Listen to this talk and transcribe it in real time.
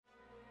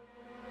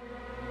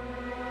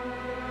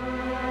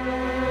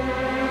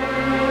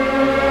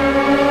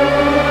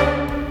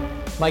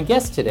My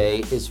guest today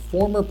is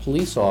former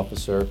police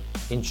officer,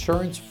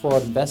 insurance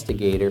fraud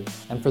investigator,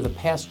 and for the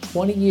past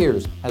 20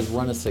 years has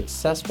run a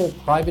successful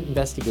private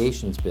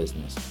investigations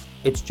business.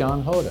 It's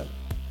John Hoda.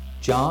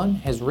 John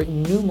has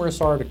written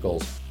numerous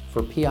articles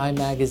for PI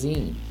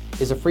Magazine,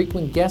 is a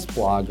frequent guest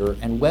blogger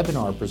and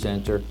webinar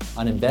presenter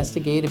on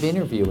investigative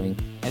interviewing,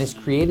 and has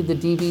created the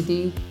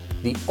DVD,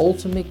 The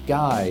Ultimate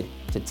Guide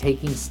to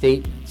Taking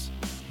Statements.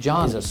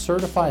 John is a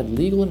certified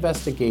legal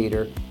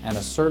investigator and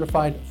a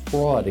certified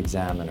fraud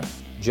examiner.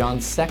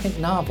 John's second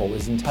novel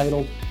is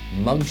entitled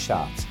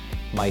Mugshots,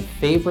 My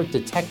Favorite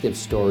Detective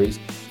Stories,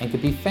 and can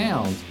be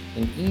found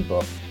in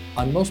ebook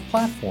on most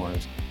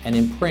platforms and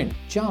in print.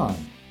 John,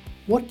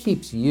 what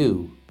keeps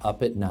you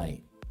up at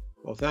night?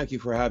 Well, thank you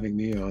for having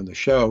me on the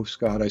show,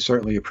 Scott. I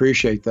certainly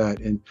appreciate that.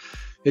 And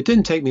it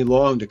didn't take me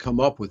long to come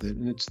up with it.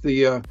 And it's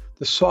the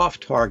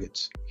soft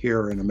targets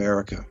here in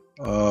America.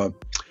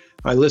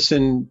 I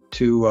listen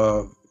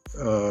to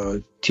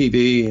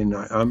TV, and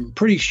I'm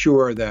pretty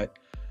sure that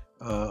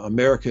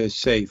America is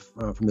safe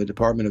from the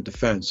Department of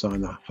Defense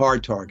on the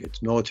hard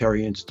targets,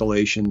 military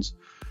installations,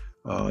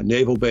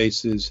 naval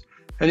bases,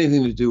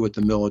 anything to do with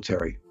the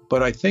military.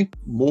 But I think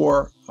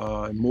more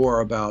and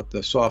more about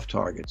the soft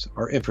targets,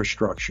 our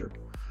infrastructure,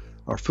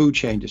 our food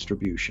chain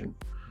distribution,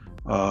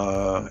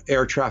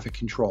 air traffic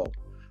control,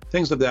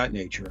 things of that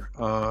nature.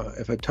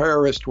 If a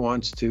terrorist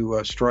wants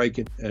to strike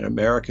at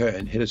America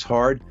and hit us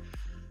hard,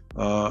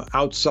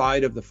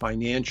 outside of the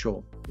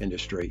financial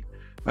industry,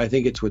 I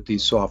think it's with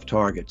these soft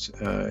targets.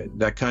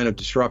 That kind of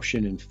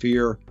disruption and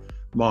fear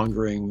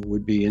mongering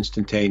would be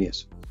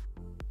instantaneous.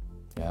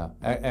 Yeah,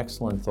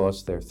 excellent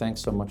thoughts there. Thanks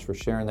so much for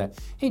sharing that.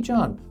 Hey,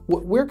 John,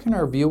 where can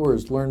our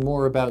viewers learn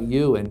more about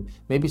you and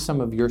maybe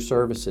some of your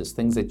services,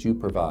 things that you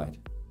provide?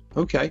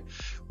 Okay.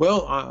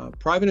 Well,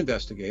 private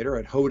investigator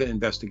at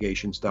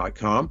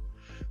HodaInvestigations.com,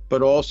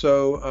 but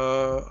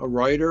also a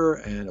writer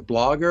and a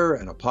blogger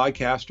and a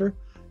podcaster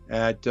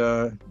at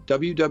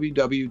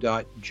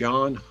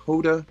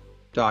www.johnhoda.com.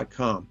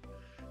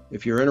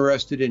 If you're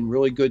interested in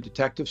really good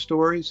detective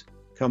stories,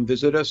 come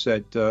visit us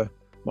at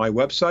my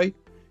website,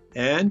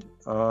 and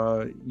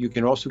you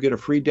can also get a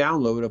free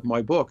download of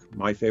my book,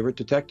 My Favorite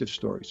Detective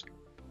Stories.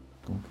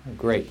 Okay,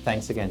 great.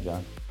 Thanks again,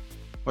 John.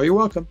 Oh, you're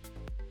welcome.